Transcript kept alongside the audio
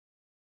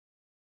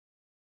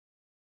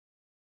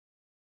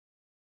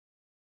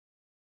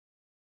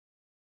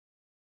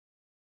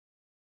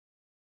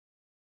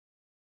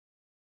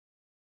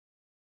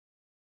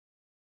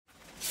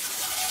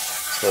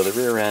So the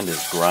rear end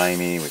is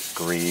grimy with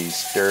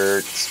grease,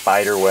 dirt,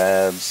 spider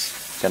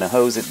webs. Gonna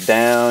hose it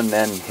down,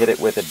 then hit it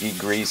with a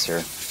degreaser.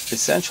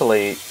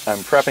 Essentially, I'm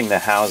prepping the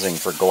housing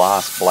for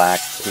Gloss Black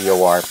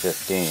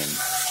POR15.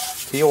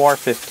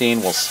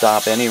 POR15 will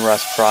stop any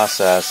rust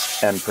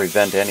process and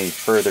prevent any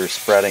further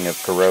spreading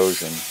of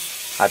corrosion.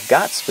 I've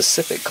got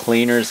specific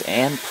cleaners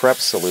and prep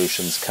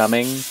solutions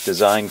coming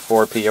designed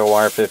for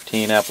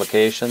POR15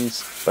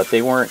 applications, but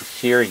they weren't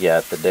here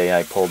yet the day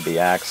I pulled the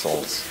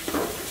axles.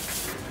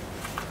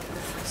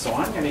 So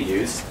I'm going to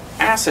use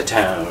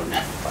acetone.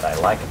 What I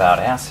like about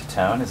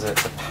acetone is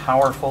it's a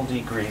powerful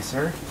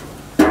degreaser.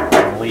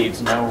 It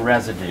leaves no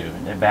residue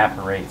and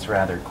evaporates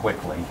rather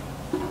quickly.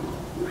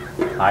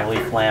 Highly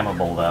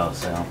flammable though,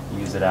 so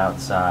use it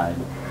outside.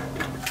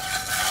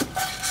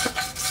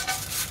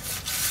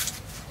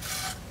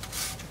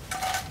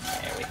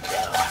 There we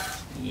go.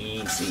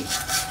 Easy.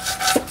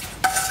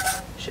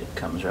 Shit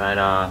comes right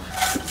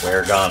off.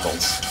 Wear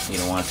goggles. You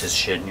don't want this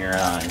shit in your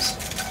eyes.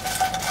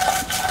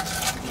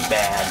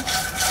 Bad.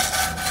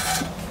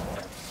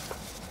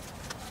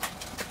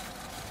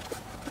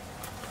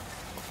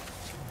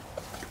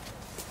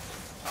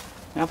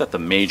 Now that the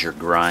major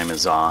grime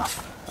is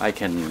off, I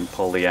can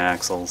pull the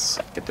axles,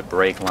 get the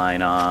brake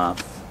line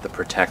off, the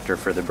protector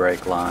for the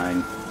brake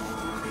line.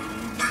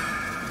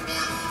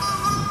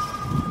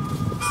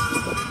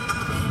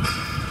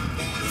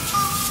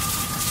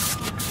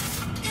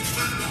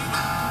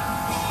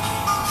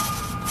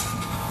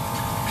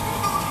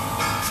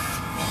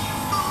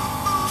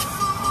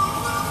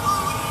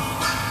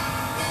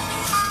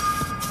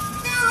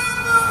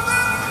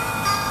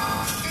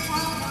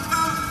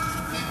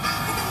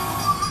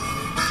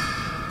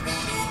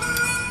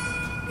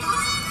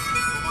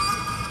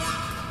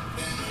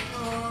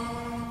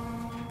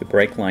 The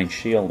brake line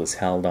shield is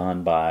held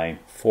on by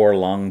 4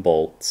 long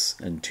bolts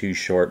and 2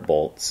 short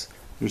bolts.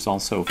 There's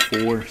also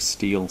 4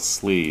 steel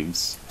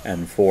sleeves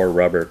and 4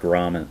 rubber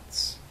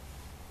grommets.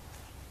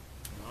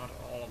 Not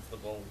all of the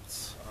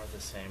bolts are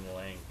the same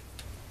length.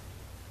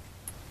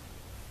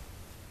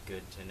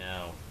 Good to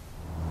know.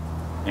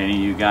 Any of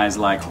you guys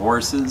like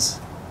horses?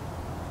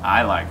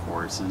 I like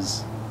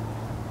horses.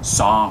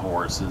 Saw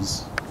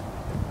horses.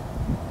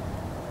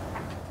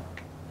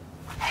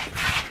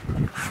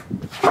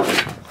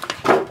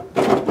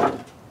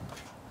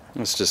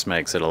 This just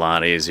makes it a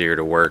lot easier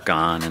to work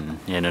on and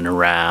in and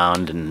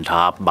around and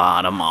top,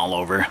 bottom, all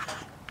over.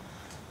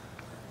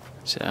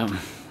 So,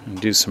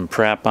 do some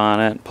prep on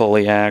it, pull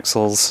the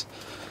axles,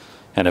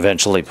 and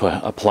eventually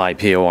apply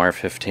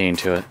POR15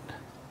 to it.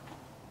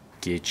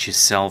 Get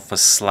yourself a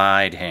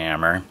slide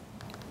hammer.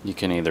 You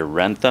can either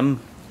rent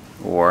them,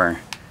 or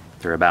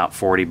they're about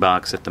 40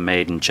 bucks at the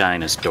Made in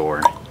China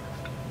store.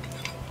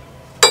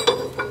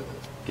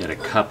 Get a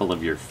couple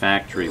of your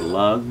factory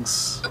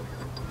lugs.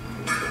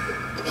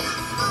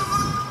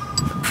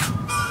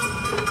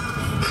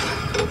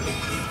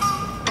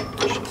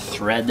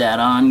 Thread that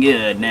on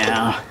good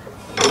now.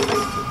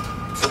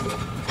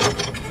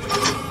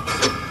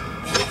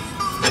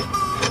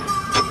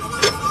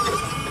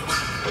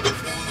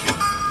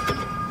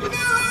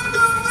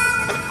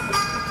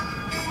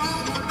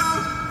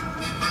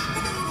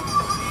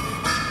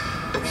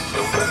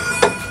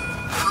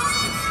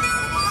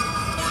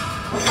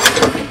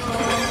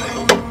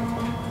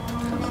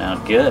 Coming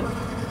out good.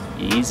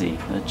 Easy.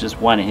 That's just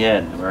one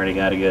hit. I've already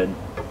got a good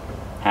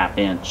 ½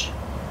 inch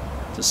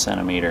to a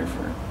centimeter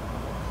for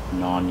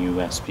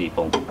non-US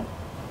people.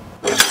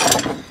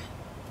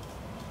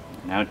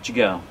 And out you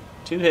go.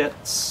 2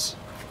 hits.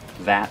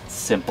 That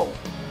simple.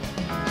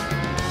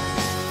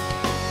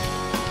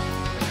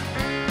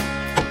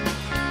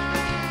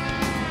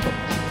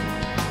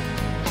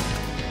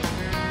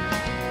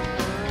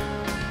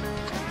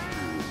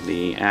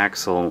 The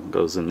axle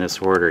goes in this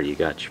order. You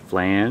got your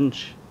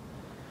flange.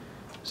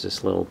 There's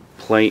this little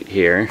plate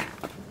here.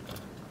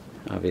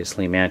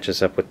 Obviously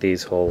matches up with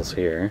these holes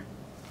here.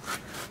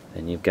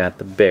 Then you've got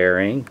the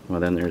bearing. Well,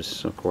 then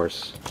there's, of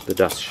course, the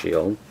dust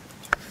shield.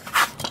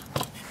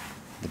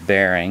 The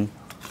bearing.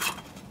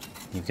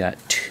 You've got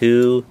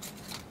 2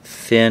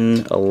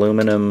 thin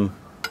aluminum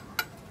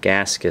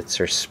gaskets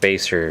or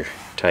spacer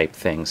type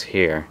things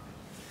here.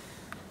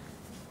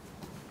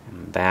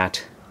 And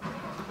that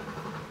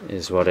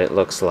is what it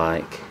looks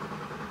like.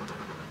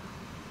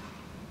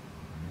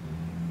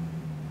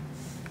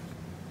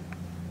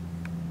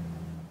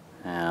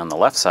 On the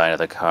left side of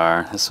the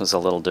car, this was a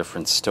little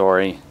different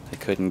story. I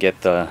couldn't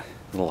get the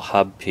little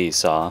hub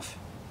piece off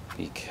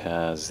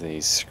because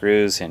these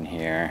screws in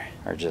here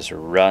are just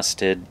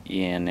rusted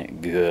in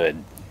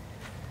good.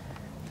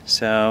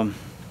 So,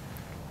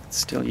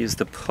 still use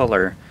the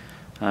puller.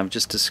 I've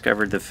just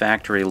discovered the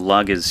factory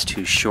lug is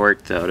too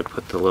short though to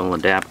put the little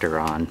adapter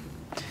on.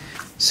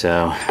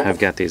 So, I've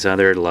got these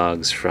other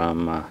lugs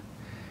from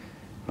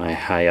my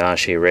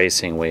Hayashi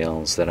racing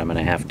wheels that I'm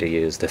going to have to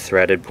use. The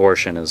threaded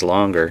portion is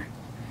longer.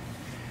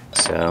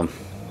 So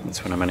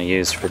that's what I'm going to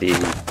use for the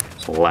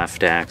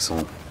left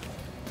axle.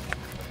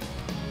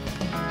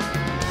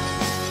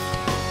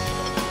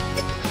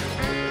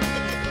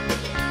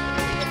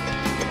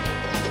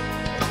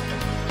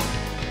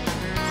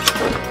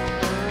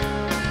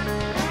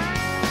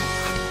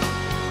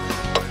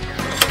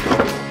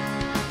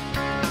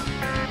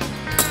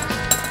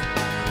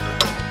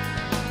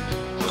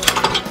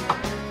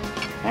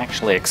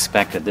 actually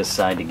expected this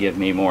side to give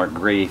me more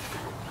grief.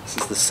 This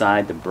is the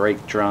side the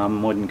brake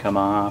drum wouldn't come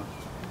off.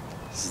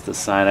 This is the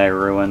side I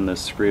ruined the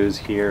screws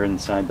here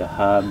inside the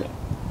hub.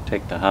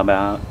 Take the hub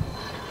out.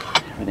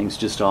 Everything's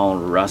just all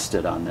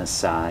rusted on this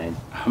side.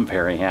 I'm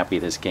very happy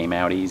this came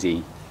out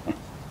easy.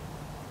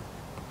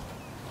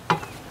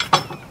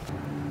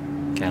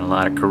 Got a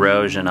lot of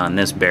corrosion on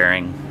this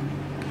bearing.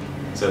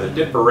 So the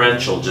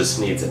differential just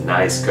needs a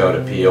nice coat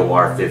of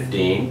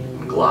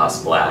POR15,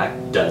 gloss black.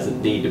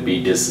 Doesn't need to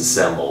be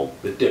disassembled.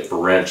 The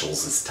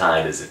differential's as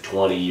tight as a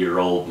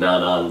 20-year-old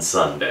nut on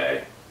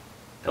Sunday.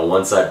 And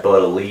once I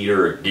put a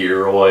liter of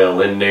gear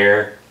oil in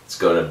there, it's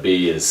going to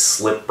be as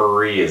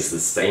slippery as the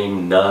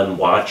same nun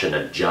watching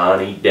a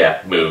Johnny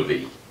Depp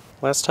movie.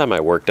 Last time I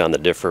worked on the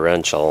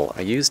differential,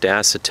 I used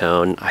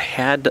acetone. I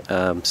had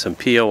some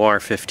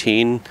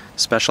POR15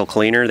 special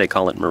cleaner. They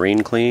call it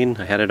Marine Clean.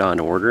 I had it on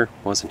order.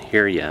 Wasn't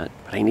here yet.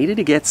 But I needed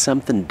to get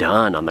something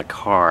done on the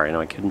car. You know,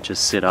 I couldn't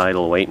just sit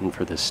idle waiting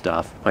for this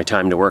stuff. My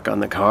time to work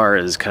on the car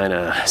is kind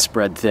of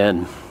spread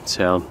thin.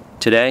 So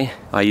today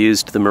I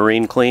used the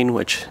Marine Clean,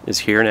 which is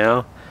here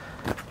now.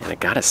 And I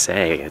gotta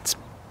say, it's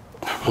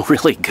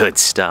really good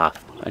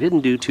stuff. I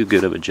didn't do too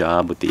good of a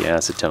job with the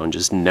acetone,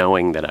 just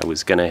knowing that I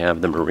was going to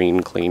have the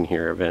Marine Clean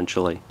here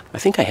eventually. I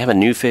think I have a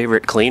new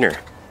favorite cleaner,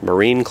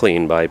 Marine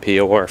Clean by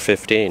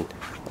POR15.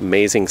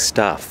 Amazing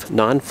stuff,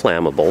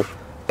 non-flammable,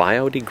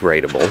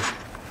 biodegradable,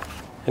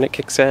 and it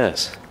kicks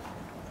ass.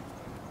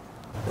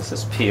 This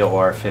is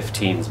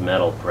POR15's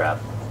metal prep.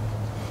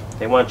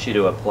 They want you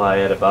to apply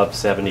it above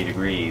 70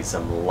 degrees.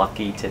 I'm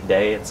lucky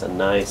today. It's a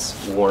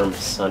nice, warm,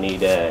 sunny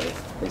day.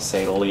 They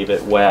say to leave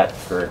it wet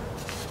for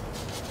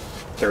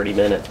 30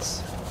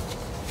 minutes.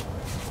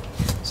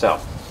 So,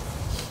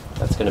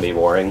 that's going to be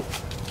boring,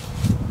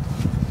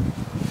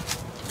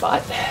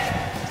 but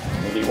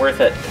it'll be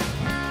worth it.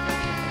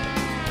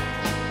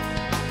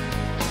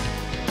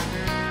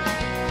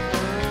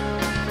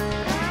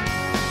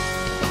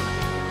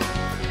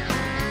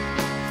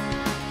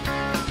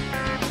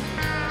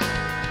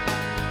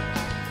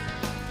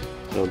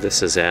 So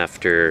this is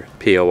after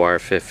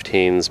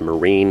POR15's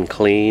Marine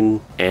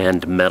Clean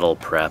and metal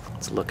prep.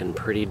 It's looking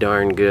pretty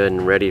darn good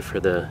and ready for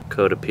the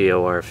coat of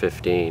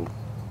POR15.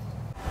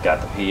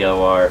 Got the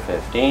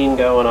POR15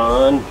 going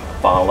on.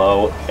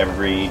 Follow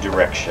every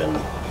direction.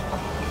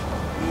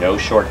 No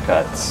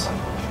shortcuts.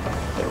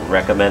 They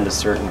recommend a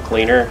certain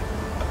cleaner.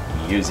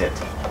 Use it.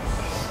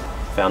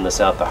 Found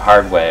this out the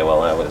hard way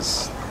while I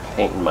was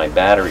painting my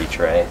battery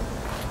tray.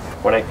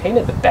 When I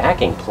painted the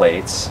backing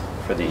plates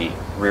for the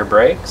rear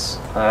brakes,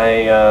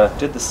 I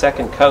did the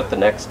second coat the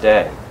next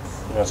day.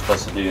 You're not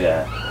supposed to do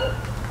that.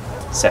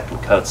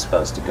 Second coat's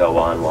supposed to go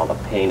on while the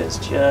paint is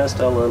just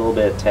a little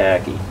bit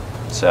tacky.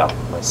 So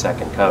my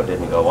second coat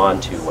didn't go on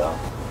too well.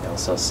 They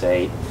also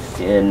say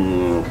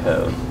thin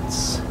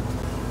coats.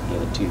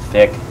 Get it too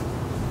thick,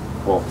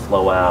 won't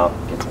flow out,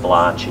 gets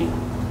blotchy.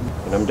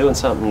 When I'm doing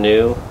something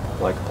new,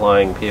 like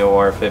applying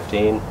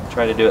POR15,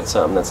 try to do it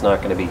something that's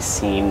not going to be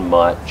seen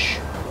much.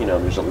 You know,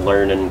 there's a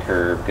learning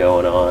curve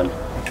going on.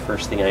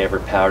 First thing I ever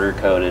powder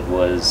coated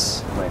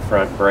was my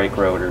front brake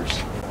rotors.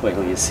 Wait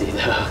till you see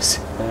those.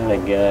 Oh my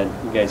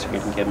god, you guys are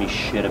gonna give me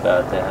shit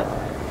about that.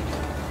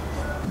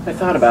 I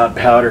thought about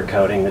powder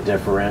coating the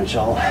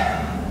differential.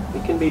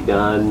 It can be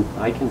done.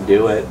 I can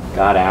do it.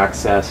 Got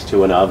access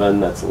to an oven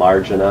that's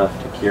large enough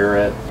to cure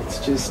it.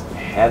 It's just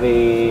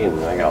heavy and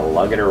I gotta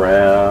lug it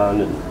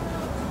around,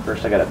 and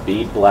first I gotta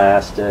bead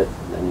blast it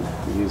and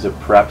use a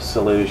prep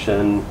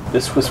solution.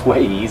 This was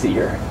way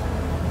easier.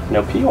 You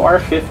know,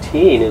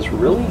 POR15 is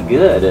really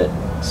good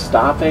at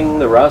stopping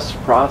the rust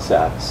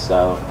process,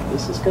 so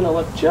this is going to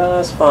look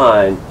just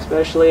fine,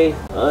 especially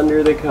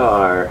under the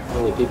car. The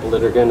only people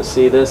that are going to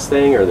see this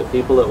thing are the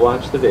people that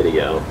watch the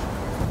video.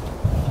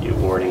 A few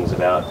warnings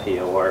about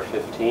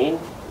POR15.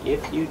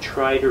 If you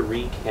try to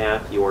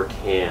recap your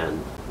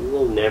can, you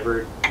will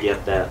never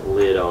get that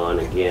lid on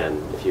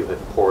again. If you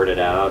have poured it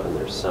out and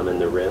there's some in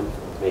the rim,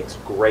 it makes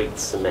great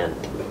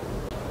cement.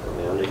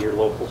 Go down to your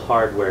local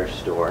hardware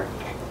store,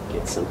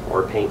 get some,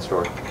 or paint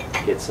store,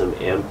 get some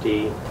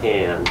empty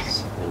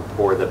cans and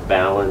pour the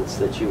balance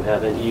that you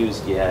haven't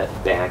used yet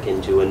back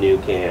into a new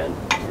can.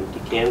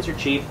 Empty cans are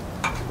cheap.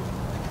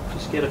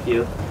 Just get a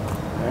few.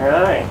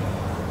 Alright.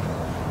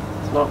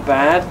 It's not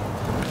bad.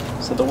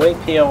 So the way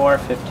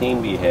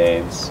POR15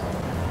 behaves,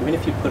 even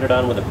if you put it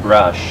on with a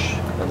brush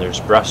and there's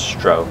brush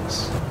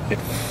strokes, it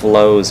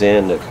flows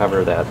in to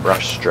cover that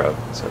brush stroke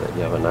so that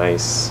you have a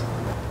nice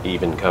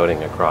even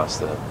coating across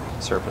the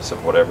surface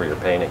of whatever you're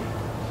painting.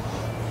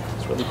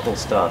 It's really cool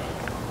stuff.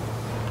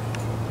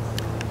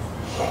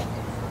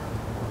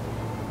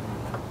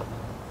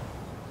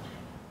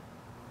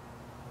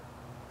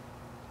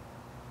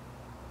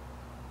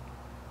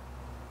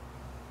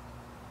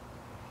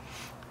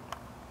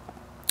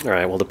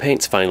 Alright, well the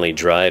paint's finally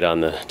dried on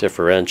the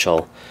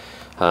differential.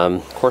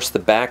 Of course the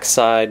back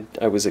side,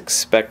 I was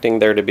expecting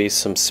there to be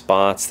some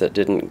spots that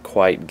didn't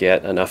quite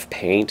get enough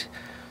paint.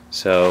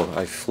 So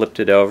I flipped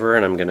it over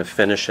and I'm going to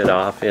finish it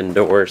off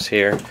indoors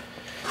here.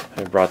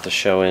 I brought the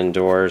show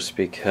indoors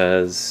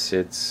because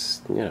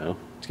it's, you know,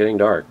 it's getting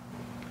dark.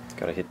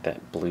 Gotta hit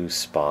that blue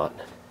spot.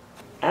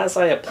 As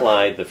I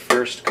applied the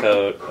first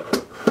coat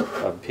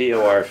of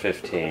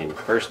POR15,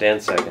 first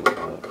and second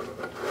coat,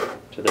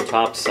 to the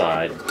top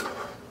side,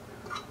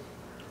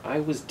 I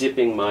was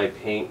dipping my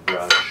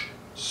paintbrush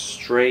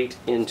straight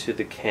into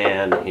the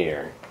can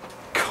here.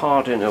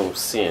 Caught in no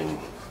sin.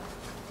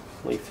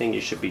 Only thing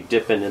you should be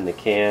dipping in the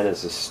can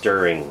is a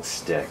stirring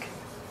stick.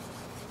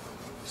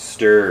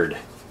 Stirred,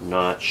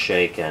 not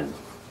shaken.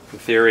 The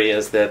theory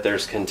is that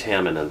there's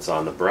contaminants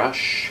on the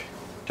brush.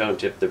 Don't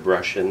dip the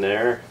brush in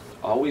there.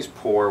 Always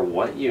pour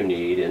what you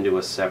need into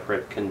a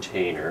separate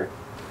container.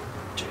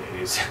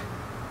 Jeez,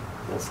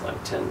 that's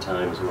like 10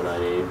 times what I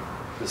need.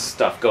 This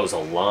stuff goes a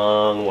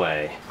long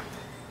way.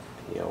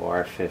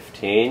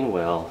 POR15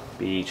 will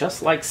be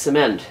just like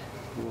cement.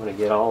 You want to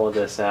get all of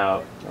this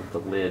out of the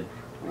lid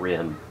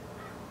rim.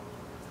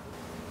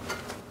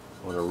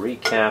 I want to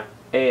recap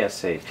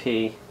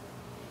ASAP.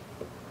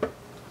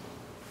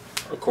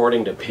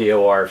 According to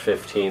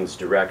POR15's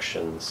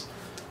directions,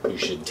 you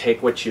should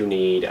take what you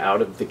need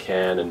out of the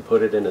can and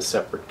put it in a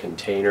separate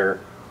container.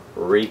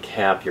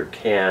 Recap your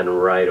can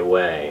right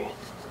away.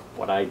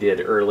 What I did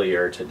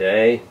earlier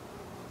today,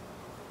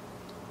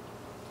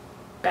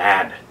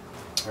 bad.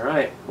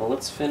 Alright, well,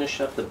 let's finish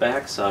up the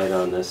backside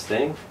on this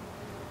thing.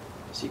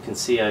 As you can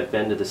see, I've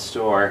been to the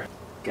store,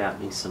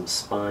 got me some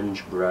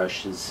sponge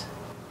brushes.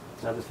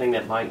 Another thing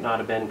that might not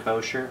have been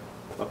kosher,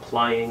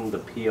 applying the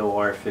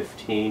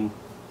POR15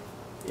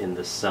 in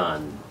the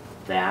sun.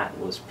 That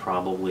was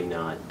probably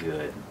not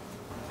good.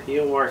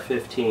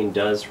 POR15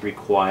 does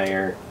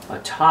require a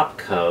top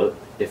coat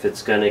if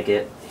it's going to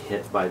get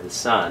hit by the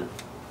sun.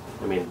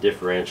 I mean, the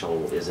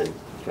differential isn't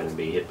going to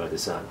be hit by the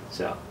sun,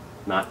 so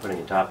I'm not putting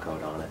a top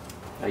coat on it.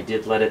 I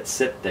did let it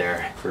sit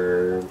there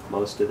for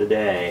most of the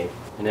day,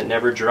 and it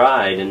never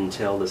dried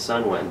until the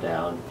sun went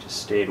down. It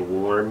just stayed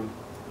warm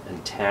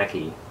and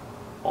tacky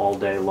all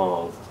day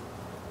long.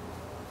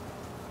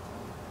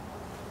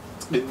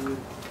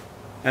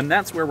 And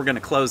that's where we're going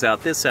to close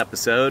out this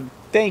episode.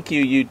 Thank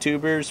you,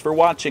 YouTubers, for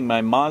watching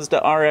my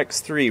Mazda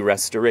RX3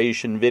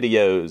 restoration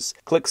videos.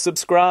 Click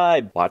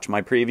subscribe, watch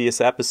my previous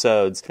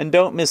episodes, and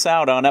don't miss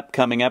out on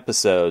upcoming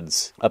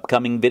episodes.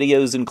 Upcoming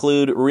videos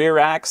include rear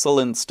axle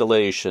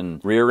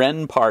installation, rear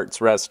end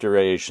parts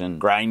restoration,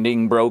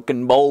 grinding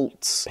broken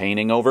bolts,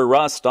 painting over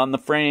rust on the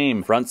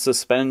frame, front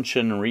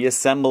suspension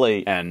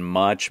reassembly, and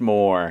much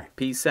more.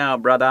 Peace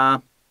out,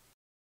 brother.